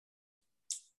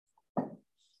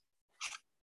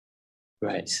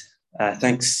Right.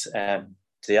 Thanks to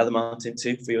the other Martin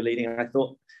too for your leading. I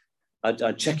thought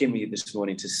I'd check in with you this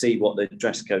morning to see what the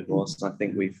dress code was. I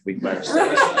think we've managed to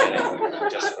get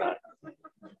it just right.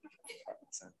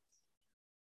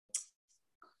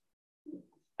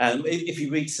 If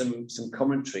you read some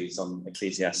commentaries on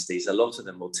Ecclesiastes, a lot of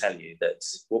them will tell you that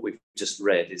what we've just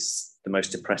read is the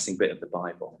most depressing bit of the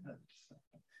Bible.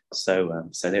 So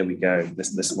there we go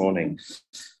this morning.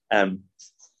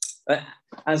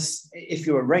 As if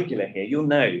you're a regular here, you'll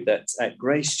know that at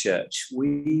Grace Church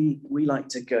we like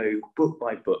to go book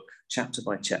by book, chapter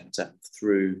by chapter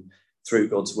through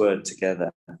God's word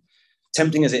together.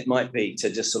 Tempting as it might be to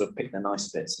just sort of pick the nice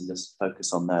bits and just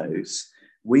focus on those,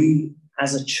 we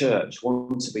as a church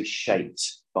want to be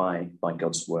shaped by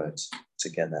God's word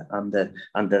together under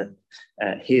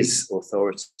his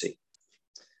authority.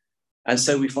 And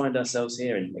so we find ourselves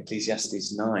here in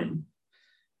Ecclesiastes 9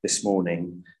 this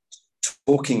morning,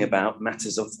 talking about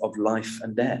matters of life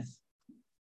and death,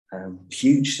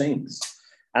 huge things.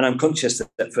 And I'm conscious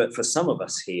that for some of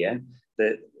us here,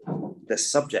 the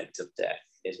subject of death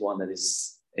is one that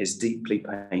is deeply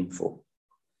painful.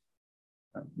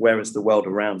 Whereas the world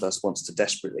around us wants to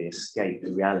desperately escape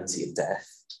the reality of death,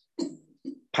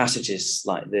 passages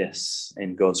like this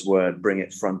in God's word bring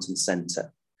it front and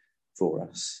center for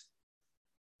us.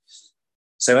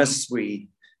 So as we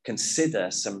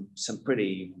consider some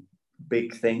pretty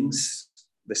big things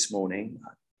this morning,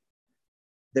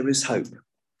 there is hope,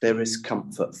 there is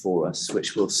comfort for us,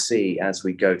 which we'll see as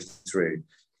we go through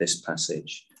this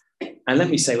passage. And let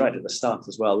me say right at the start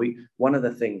as well, one of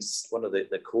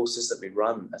the courses that we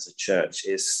run as a church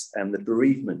is the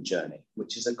bereavement journey,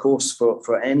 which is a course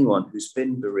for anyone who's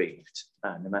been bereaved,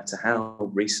 no matter how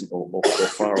recent or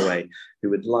far away, who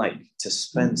would like to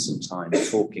spend some time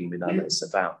talking with others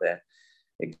about their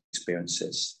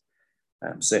experiences.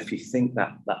 So if you think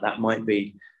that might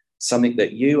be something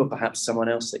that you or perhaps someone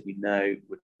else that you know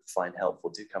would find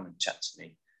helpful, do come and chat to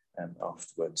me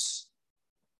afterwards.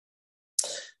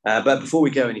 But before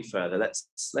we go any further,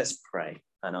 let's pray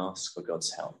and ask for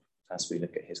God's help as we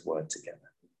look at his word together.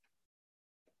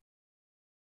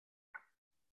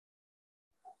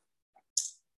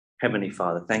 Heavenly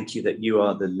Father, thank you that you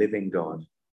are the living God.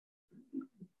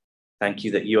 Thank you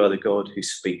that you are the God who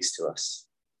speaks to us.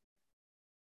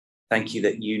 Thank you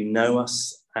that you know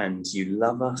us and you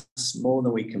love us more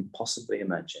than we can possibly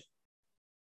imagine.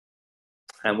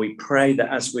 And we pray that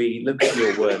as we look at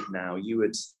your word now, you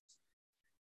would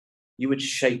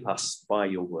shape us by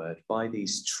your word, by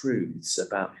these truths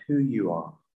about who you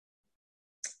are,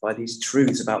 by these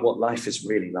truths about what life is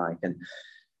really like, and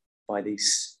by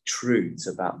these truths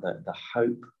about the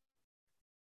hope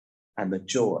and the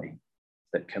joy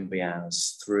that can be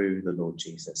ours through the Lord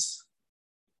Jesus.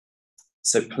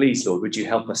 So please, Lord, would you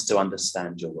help us to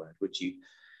understand your word? Would you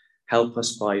help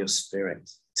us by your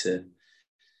Spirit to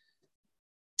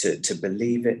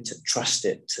believe it, to trust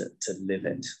it, to live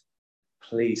it?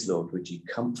 Please, Lord, would you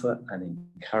comfort and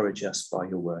encourage us by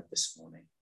your word this morning?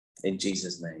 In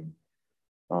Jesus' name,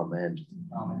 amen.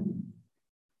 Amen.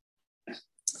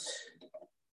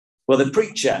 Well, the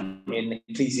preacher in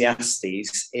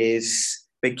Ecclesiastes is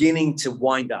beginning to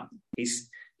wind up.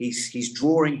 He's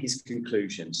drawing his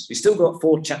conclusions. He's still got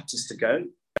 4 chapters to go,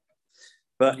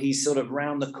 but he's sort of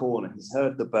round the corner. He's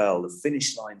heard the bell, the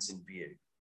finish line's in view.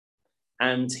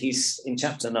 And he's, in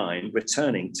chapter 9,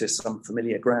 returning to some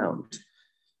familiar ground.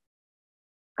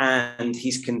 And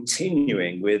he's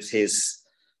continuing with his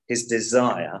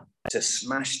desire to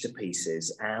smash to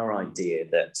pieces our idea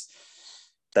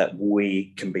that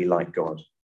we can be like God.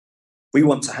 We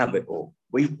want to have it all.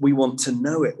 We want to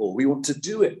know it all. We want to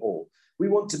do it all. We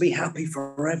want to be happy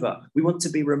forever. We want to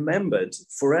be remembered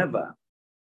forever.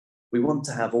 We want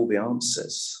to have all the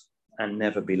answers and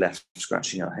never be left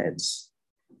scratching our heads.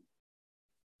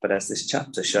 But as this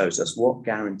chapter shows us, what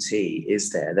guarantee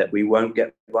is there that we won't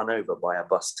get run over by a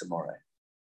bus tomorrow?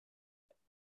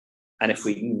 And if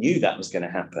we knew that was going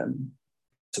to happen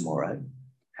tomorrow,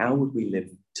 how would we live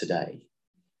today?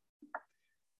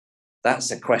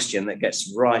 That's a question that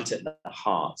gets right at the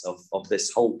heart of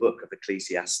this whole book of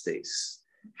Ecclesiastes.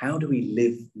 How do we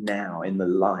live now in the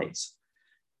light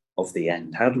of the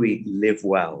end? How do we live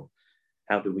well?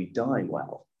 How do we die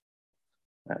well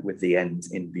with the end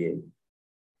in view?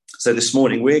 So this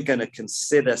morning, we're going to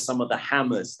consider some of the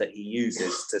hammers that he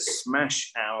uses to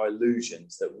smash our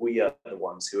illusions that we are the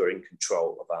ones who are in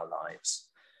control of our lives.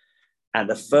 And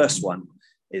the first one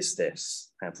is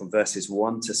this, and from verses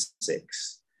 1 to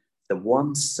 6. The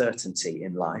one certainty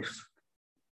in life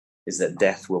is that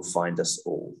death will find us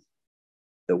all.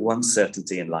 The one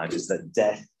certainty in life is that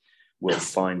death will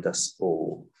find us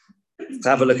all. Let's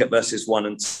have a look at verses 1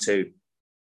 and 2.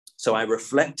 So I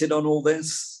reflected on all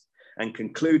this and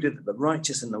concluded that the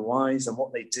righteous and the wise and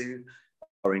what they do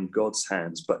are in God's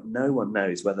hands, but no one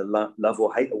knows whether love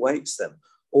or hate awaits them.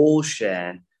 All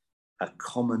share a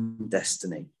common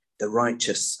destiny. The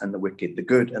righteous and the wicked, the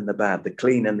good and the bad, the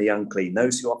clean and the unclean,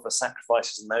 those who offer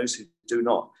sacrifices and those who do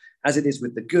not. As it is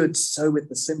with the good, so with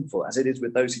the sinful. As it is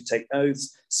with those who take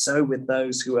oaths, so with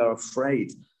those who are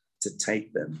afraid to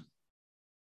take them.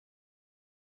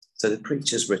 So the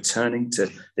preacher's returning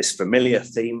to this familiar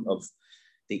theme of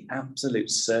the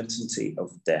absolute certainty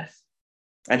of death.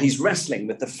 And he's wrestling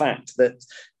with the fact that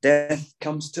death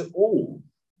comes to all,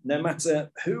 no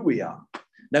matter who we are,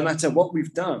 no matter what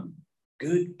we've done.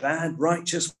 Good, bad,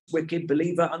 righteous, wicked,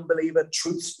 believer, unbeliever,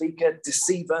 truth speaker,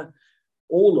 deceiver,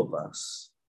 all of us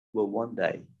will one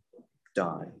day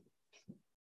die.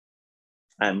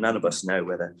 And none of us know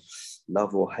whether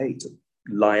love or hate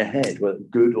lie ahead, whether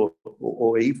good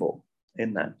or evil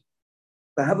in that.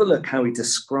 But have a look how he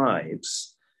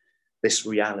describes this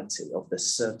reality of the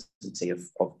certainty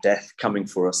of death coming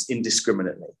for us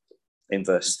indiscriminately in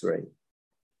verse 3.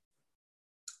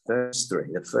 Verse 3,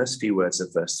 the first few words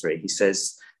of verse 3, he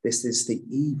says, this is the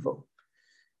evil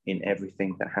in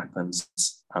everything that happens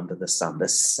under the sun. The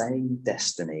same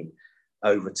destiny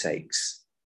overtakes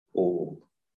all.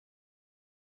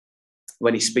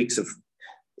 When he speaks of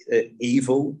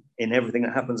evil in everything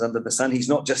that happens under the sun, he's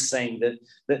not just saying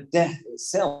that death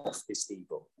itself is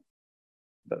evil,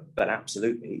 but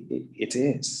absolutely it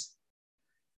is.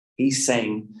 He's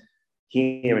saying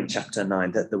here in chapter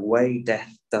 9 that the way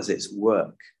death does its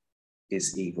work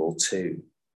is evil too.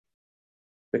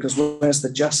 Because where's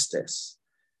the justice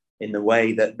in the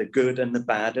way that the good and the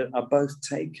bad are both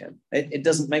taken? It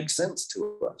doesn't make sense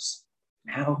to us.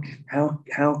 How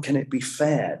can it be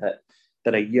fair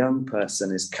that a young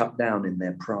person is cut down in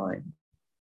their prime?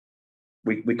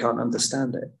 We can't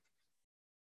understand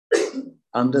it.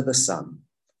 Under the sun,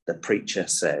 the preacher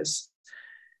says,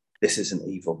 this isn't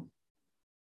evil.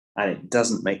 And it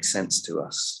doesn't make sense to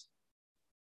us.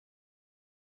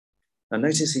 Now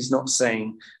notice he's not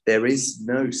saying there is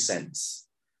no sense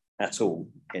at all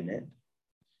in it,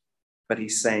 but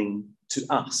he's saying to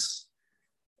us,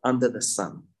 under the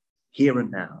sun, here and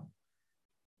now,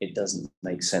 it doesn't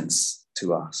make sense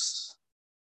to us.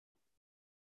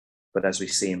 But as we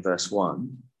see in verse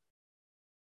 1,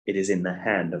 it is in the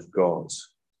hand of God.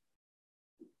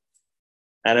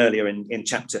 And earlier in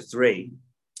chapter 3,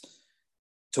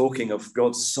 talking of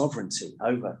God's sovereignty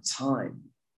over time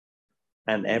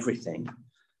and everything,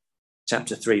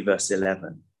 chapter 3, verse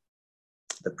 11,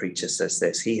 the preacher says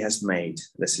this, he has made,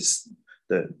 this is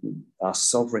our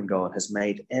sovereign God has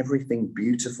made everything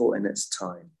beautiful in its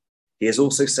time. He has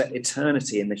also set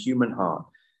eternity in the human heart,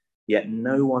 yet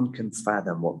no one can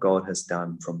fathom what God has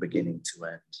done from beginning to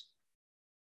end.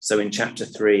 So in chapter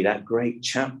 3, that great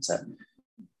chapter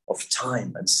of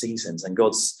time and seasons and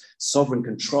God's sovereign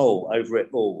control over it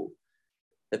all,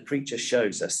 the preacher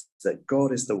shows us that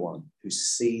God is the one who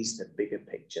sees the bigger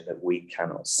picture that we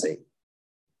cannot see.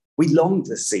 We long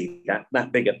to see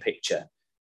that bigger picture.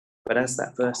 But as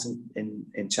that verse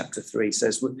in chapter 3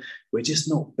 says, we're just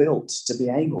not built to be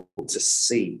able to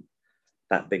see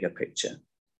that bigger picture.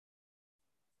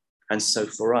 And so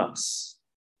for us,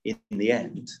 in the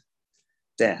end,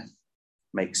 death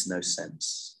makes no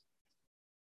sense.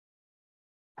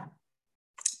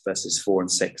 Verses 4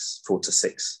 to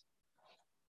 6.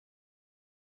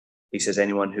 He says,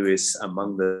 anyone who is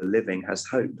among the living has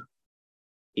hope.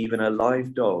 Even a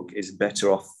live dog is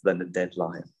better off than a dead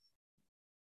lion.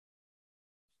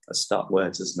 A stark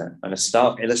words, isn't it? And a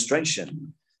stark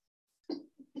illustration.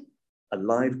 A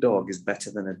live dog is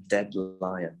better than a dead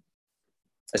lion.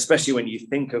 Especially when you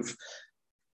think of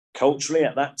culturally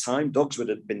at that time, dogs would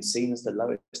have been seen as the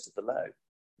lowest of the low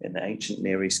in the ancient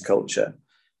Near East culture.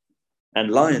 And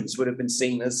lions would have been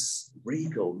seen as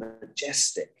regal,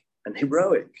 majestic, and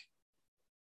heroic.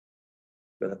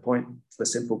 But the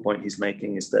simple point he's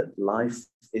making is that life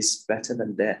is better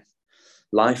than death.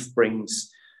 Life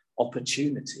brings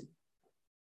opportunity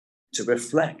to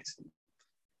reflect,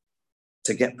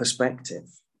 to get perspective.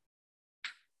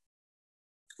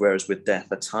 Whereas with death,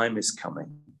 a time is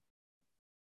coming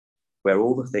where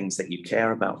all the things that you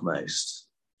care about most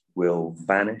will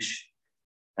vanish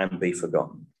and be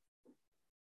forgotten.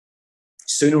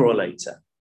 Sooner or later,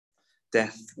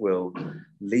 death will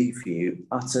leave you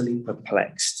utterly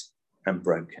perplexed and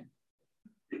broken.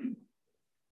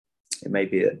 It may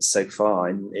be that so far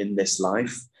in this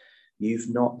life,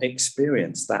 you've not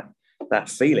experienced that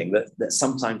feeling that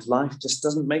sometimes life just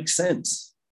doesn't make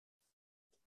sense.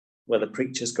 Well, the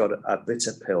preacher's got a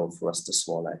bitter pill for us to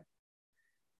swallow.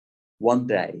 One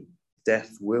day,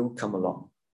 death will come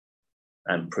along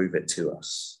and prove it to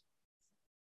us.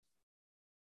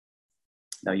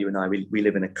 Now, you and I, we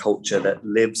live in a culture that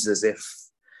lives as if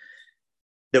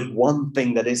the one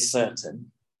thing that is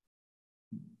certain,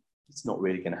 it's not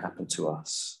really going to happen to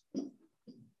us.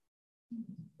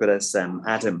 But as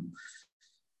Adam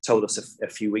told us a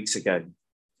few weeks ago,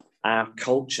 our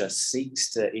culture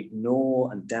seeks to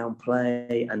ignore and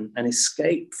downplay and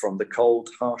escape from the cold,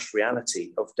 harsh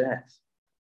reality of death.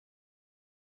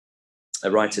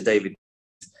 A writer, David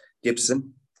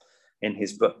Gibson, in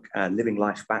his book, Living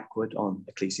Life Backward on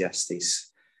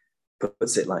Ecclesiastes,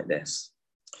 puts it like this.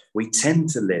 We tend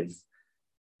to live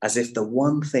as if the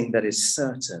one thing that is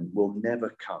certain will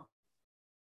never come,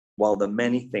 while the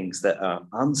many things that are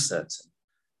uncertain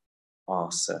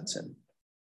are certain.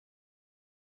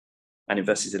 And in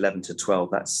verses 11 to 12,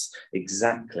 that's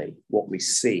exactly what we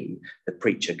see the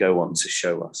preacher go on to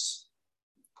show us.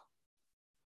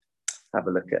 Have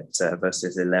a look at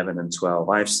verses 11 and 12.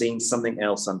 I have seen something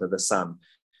else under the sun.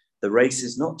 The race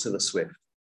is not to the swift,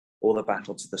 or the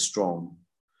battle to the strong,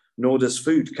 nor does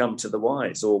food come to the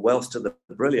wise, or wealth to the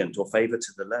brilliant, or favor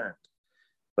to the learned.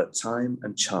 But time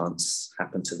and chance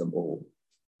happen to them all.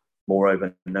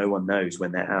 Moreover, no one knows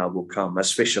when their hour will come.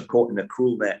 As fish are caught in a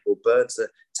cruel net, or birds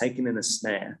are taken in a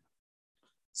snare,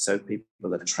 so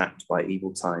people are trapped by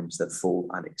evil times that fall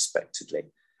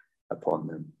unexpectedly upon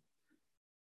them.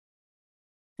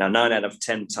 Now, 9 out of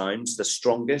 10 times, the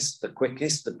strongest, the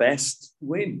quickest, the best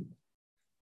win.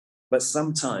 But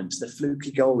sometimes the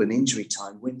fluky goal in injury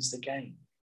time wins the game.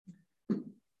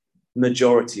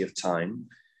 Majority of time,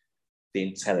 the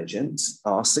intelligent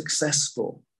are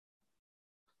successful.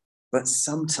 But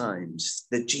sometimes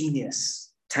the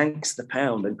genius tanks the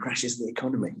pound and crashes the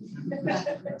economy.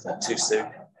 Is that too soon?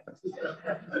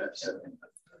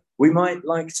 We might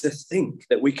like to think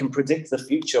that we can predict the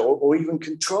future or even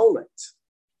control it.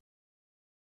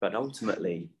 But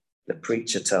ultimately, the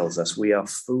preacher tells us we are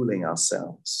fooling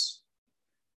ourselves.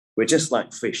 We're just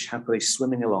like fish happily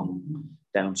swimming along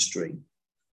downstream.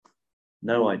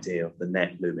 No idea of the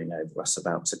net looming over us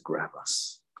about to grab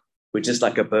us. We're just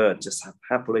like a bird just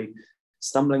happily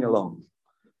stumbling along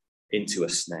into a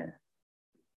snare.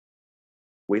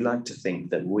 We like to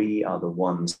think that we are the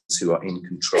ones who are in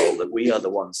control, that we are the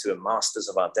ones who are masters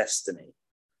of our destiny.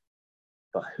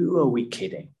 But who are we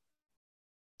kidding?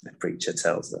 The preacher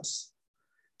tells us.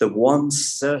 The one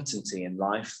certainty in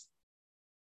life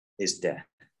is death.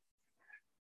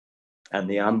 And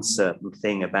the uncertain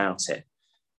thing about it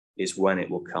is when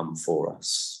it will come for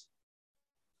us.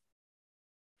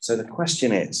 So the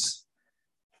question is,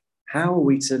 how are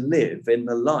we to live in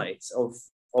the light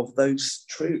of those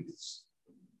truths?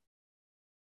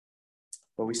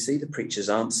 Well, we see the preacher's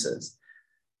answers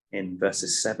in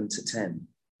verses 7 to 10.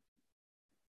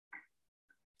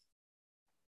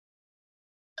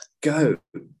 Go,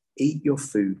 eat your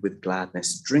food with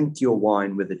gladness, drink your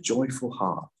wine with a joyful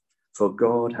heart, for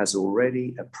God has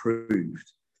already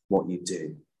approved what you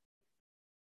do.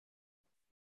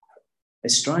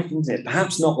 It's striking, isn't it?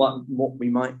 Perhaps not what we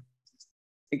might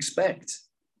expect.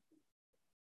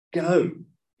 Go,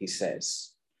 he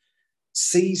says.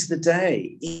 Seize the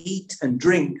day, eat and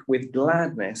drink with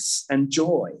gladness and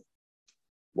joy.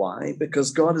 Why?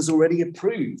 Because God has already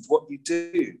approved what you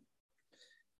do.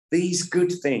 These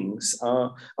good things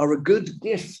are a good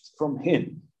gift from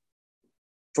him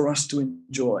for us to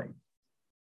enjoy.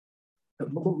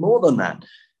 But more than that,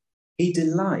 he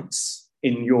delights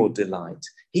in your delight.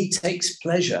 He takes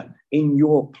pleasure in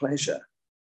your pleasure.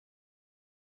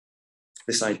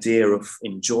 This idea of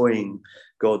enjoying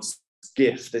God's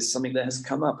gift is something that has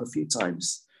come up a few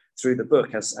times through the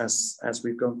book as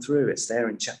we've gone through. It's there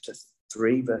in chapter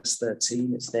 3, verse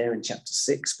 13. It's there in chapter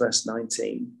 6, verse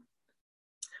 19.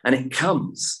 And it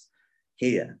comes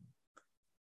here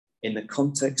in the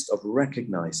context of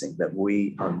recognizing that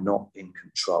we are not in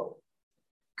control.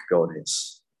 God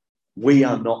is. We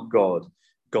are not God.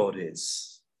 God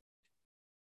is.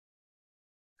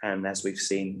 And as we've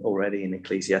seen already in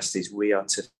Ecclesiastes, we are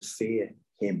to fear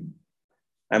him.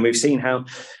 And we've seen how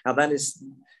that is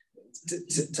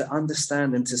to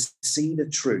understand and to see the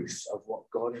truth of what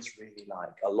God is really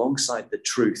like alongside the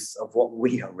truth of what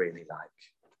we are really like.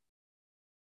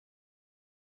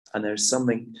 And there's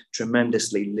something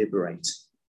tremendously liberating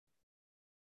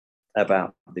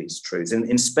about these truths. And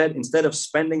instead of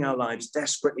spending our lives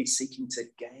desperately seeking to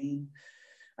gain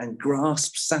and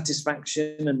grasp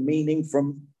satisfaction and meaning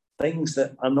from things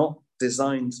that are not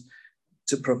designed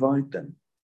to provide them.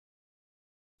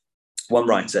 One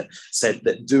writer said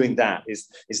that doing that is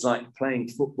like playing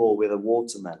football with a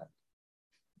watermelon.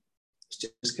 It's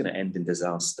just going to end in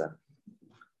disaster.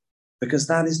 because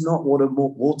that is not what a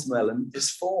watermelon is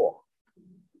for.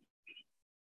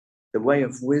 The way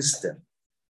of wisdom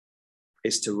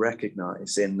is to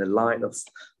recognize in the light of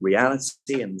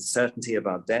reality and the certainty of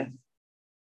our death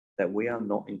that we are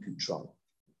not in control.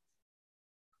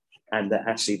 And that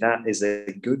actually that is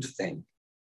a good thing.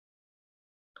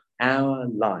 Our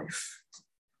life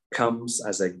comes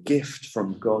as a gift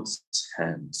from God's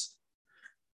hand.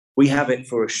 We have it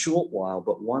for a short while,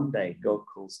 but one day God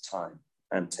calls time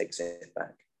and takes it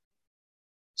back.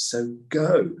 So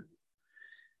go.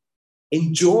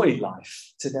 Enjoy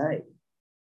life today,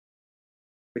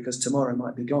 because tomorrow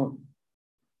might be gone.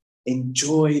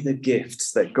 Enjoy the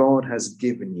gifts that God has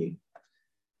given you,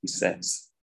 he says.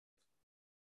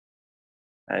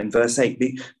 In verse 8,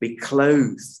 be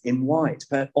clothed in white,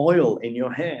 put oil in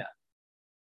your hair.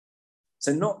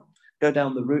 So not go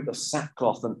down the route of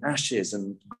sackcloth and ashes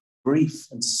and grief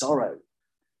and sorrow,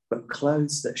 but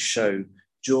clothes that show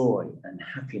joy and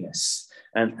happiness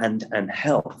and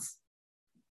health.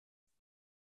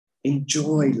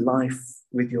 Enjoy life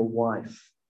with your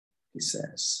wife, he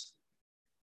says.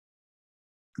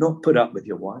 Not put up with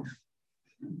your wife.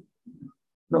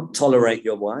 Not tolerate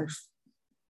your wife.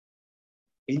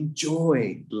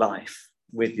 Enjoy life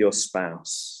with your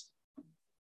spouse.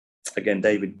 Again,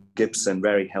 David Gibson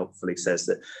very helpfully says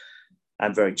that,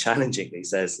 and very challengingly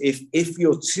says, if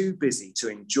you're too busy to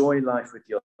enjoy life with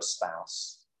your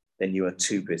spouse, then you are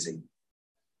too busy.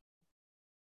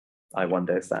 I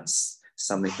wonder if that's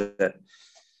something that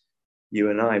you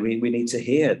and I, we need to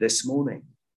hear this morning.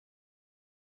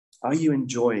 Are you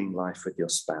enjoying life with your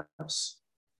spouse?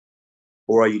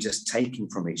 Or are you just taking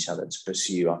from each other to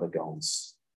pursue other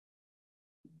goals?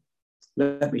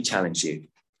 Let me challenge you.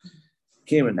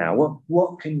 Here and now,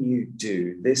 what can you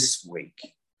do this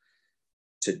week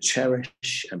to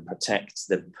cherish and protect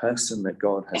the person that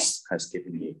God has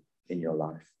given you in your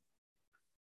life?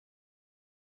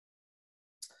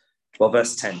 Well,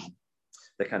 verse 10,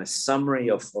 the kind of summary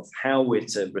of how we're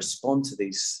to respond to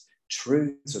these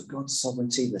truths of God's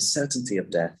sovereignty, the certainty of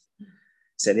death,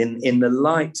 said in the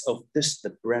light of this,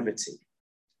 the brevity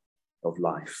of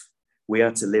life, we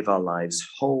are to live our lives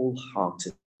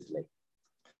wholeheartedly.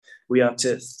 We are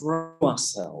to throw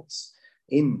ourselves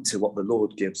into what the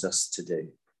Lord gives us to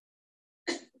do.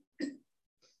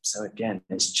 So again,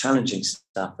 it's challenging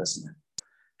stuff, isn't it?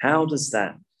 How does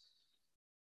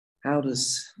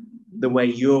the way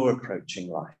you're approaching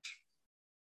life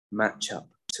match up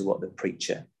to what the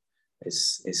preacher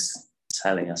is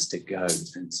telling us to go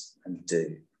and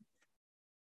do?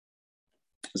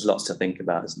 There's lots to think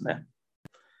about, isn't there?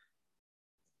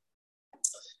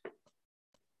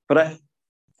 But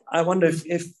I wonder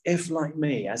if like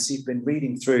me, as you've been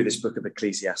reading through this book of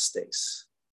Ecclesiastes,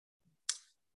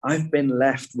 I've been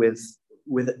left with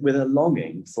a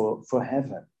longing for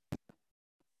heaven.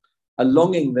 A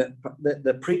longing that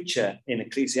the preacher in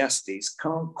Ecclesiastes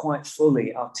can't quite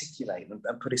fully articulate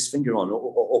and put his finger on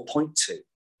or point to.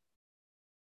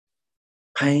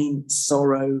 Pain,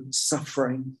 sorrow,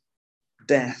 suffering,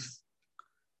 death.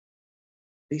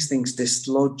 These things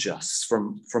dislodge us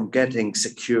from getting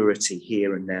security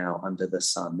here and now under the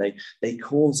sun. They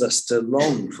cause us to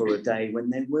long for a day when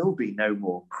there will be no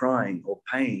more crying or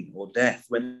pain or death,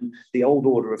 when the old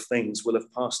order of things will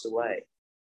have passed away.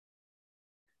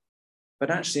 But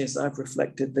actually, as I've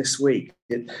reflected this week,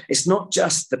 it's not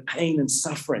just the pain and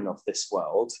suffering of this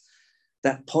world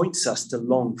that points us to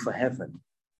long for heaven.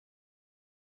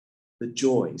 The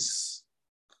joys,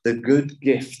 the good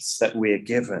gifts that we are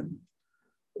given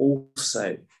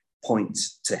also point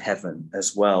to heaven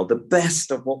as well. The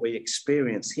best of what we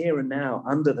experience here and now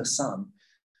under the sun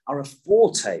are a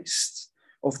foretaste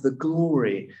of the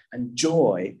glory and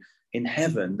joy in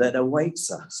heaven that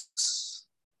awaits us.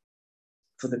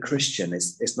 For the Christian,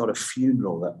 it's not a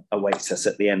funeral that awaits us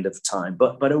at the end of time,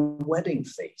 but a wedding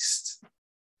feast.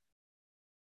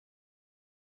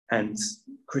 And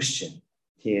Christian,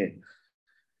 here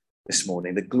this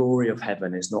morning, the glory of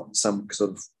heaven is not some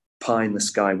sort of pie in the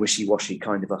sky, wishy-washy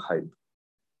kind of a hope.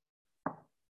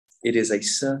 It is a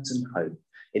certain hope.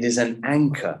 It is an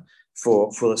anchor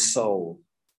for the soul.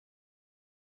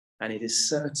 And it is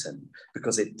certain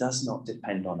because it does not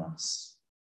depend on us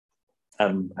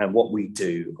and what we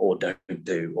do or don't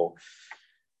do. Or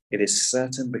it is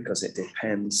certain because it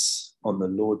depends on the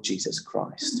Lord Jesus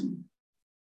Christ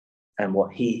and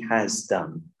what he has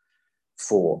done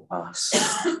for us.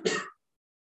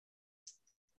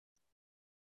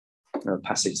 A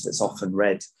passage that's often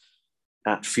read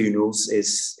at funerals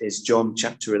is John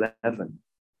chapter 11.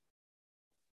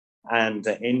 And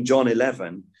in John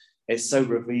 11, it's so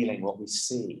revealing what we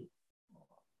see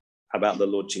about the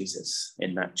Lord Jesus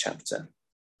in that chapter.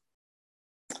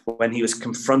 when he was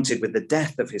confronted with the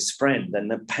death of his friend and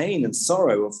the pain and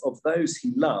sorrow of those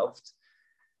he loved,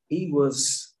 he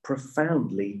was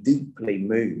profoundly, deeply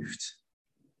moved.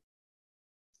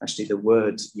 Actually, the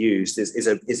word used is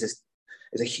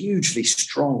a hugely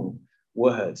strong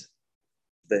word,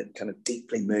 that kind of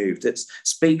deeply moved. It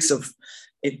speaks of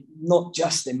it, not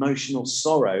just emotional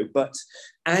sorrow, but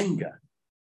anger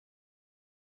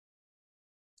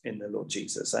in the Lord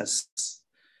Jesus as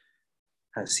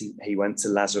he went to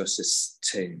Lazarus's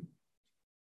tomb.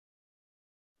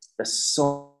 The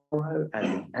sorrow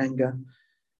and the anger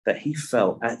that he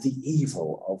felt at the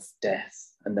evil of death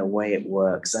and the way it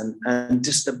works, and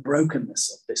just the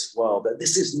brokenness of this world, that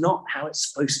this is not how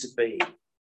it's supposed to be.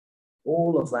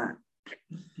 All of that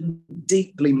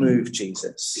deeply moved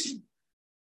Jesus,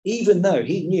 even though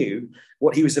he knew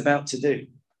what he was about to do.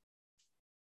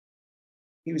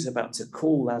 He was about to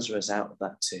call Lazarus out of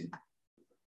that tomb.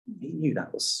 He knew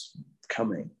that was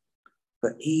coming.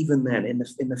 But even then, in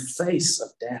the face of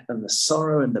death and the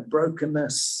sorrow and the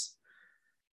brokenness,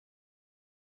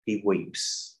 he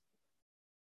weeps.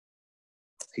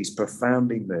 He's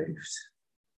profoundly moved.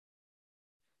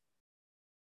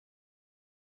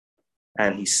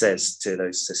 And he says to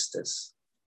those sisters,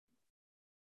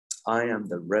 I am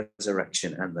the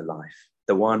resurrection and the life.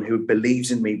 The one who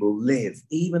believes in me will live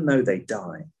even though they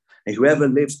die. And whoever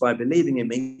lives by believing in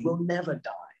me will never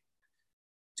die.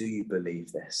 Do you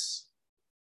believe this?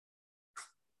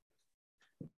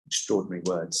 Extraordinary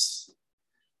words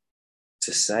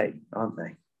to say, aren't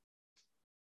they?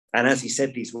 And as he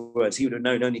said these words, he would have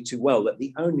known only too well that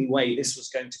the only way this was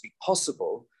going to be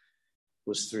possible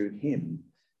was through him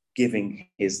giving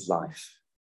his life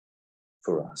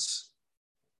for us.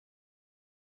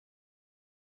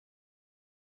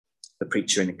 The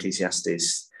preacher in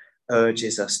Ecclesiastes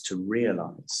urges us to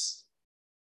realize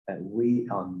that we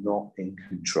are not in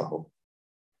control.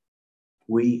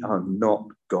 We are not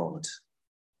God.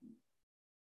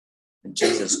 And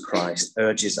Jesus Christ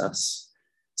urges us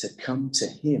to come to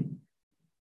him,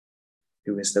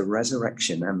 who is the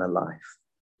resurrection and the life,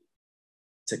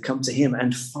 to come to him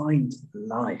and find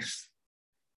life,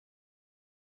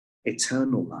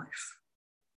 eternal life.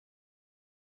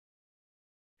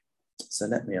 So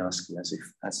let me ask you as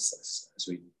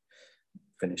we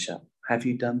finish up, have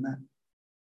you done that?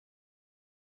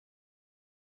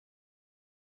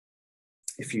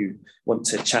 If you want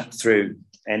to chat through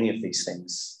any of these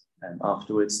things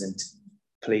afterwards, then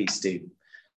please do.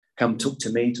 Come talk to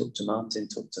me, talk to Martin,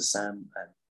 talk to Sam, and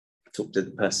talk to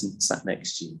the person sat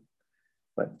next to you.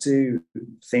 But do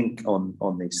think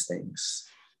on these things.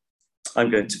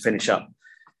 I'm going to finish up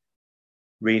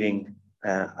reading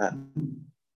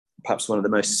perhaps one of the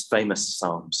most famous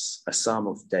psalms, a psalm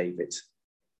of David,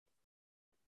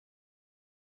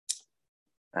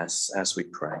 as we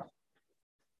pray.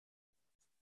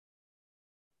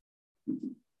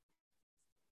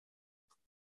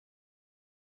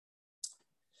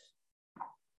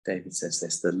 David says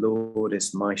this, the Lord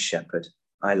is my shepherd,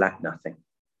 I lack nothing.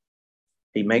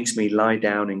 He makes me lie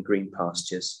down in green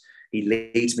pastures. He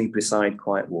leads me beside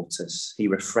quiet waters. He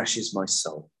refreshes my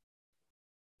soul.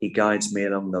 He guides me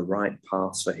along the right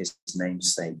paths for his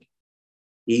name's sake.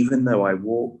 Even though I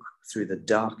walk through the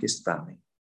darkest valley,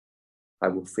 I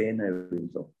will fear no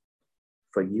evil,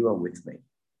 for you are with me.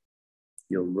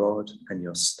 Your rod and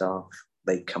your staff,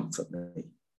 they comfort me.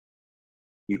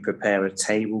 You prepare a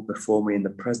table before me in the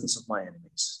presence of my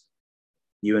enemies.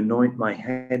 You anoint my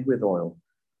head with oil.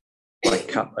 My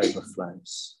cup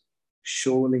overflows.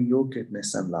 Surely your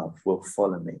goodness and love will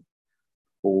follow me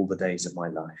all the days of my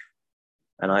life,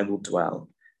 and I will dwell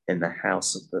in the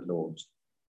house of the Lord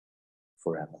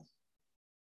forever.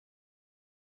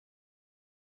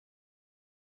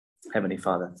 Heavenly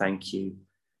Father, thank you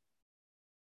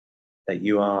that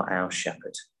you are our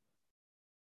shepherd.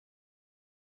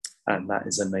 And that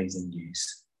is amazing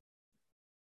news.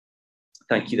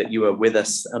 Thank you that you are with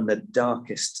us on the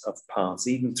darkest of paths,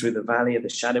 even through the valley of the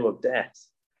shadow of death.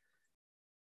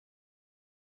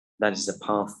 That is the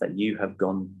path that you have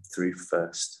gone through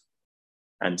first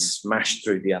and smashed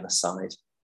through the other side.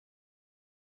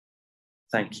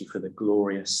 Thank you for the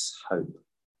glorious hope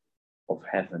of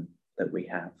heaven that we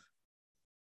have.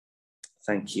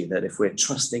 Thank you that if we're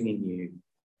trusting in you,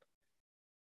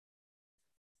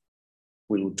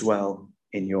 we will dwell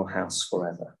in your house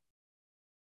forever.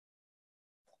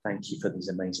 Thank you for these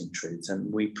amazing truths.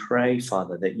 And we pray,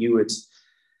 Father, that you would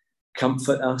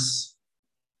comfort us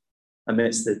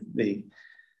amidst the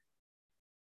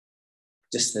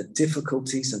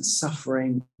difficulties and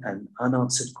suffering and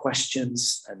unanswered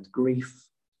questions and grief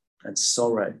and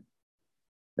sorrow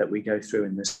that we go through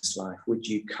in this life. Would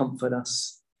you comfort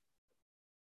us?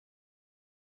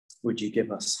 Would you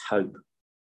give us hope?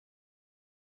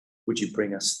 Would you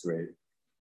bring us through?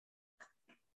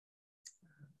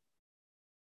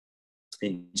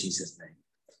 In Jesus' name,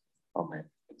 amen.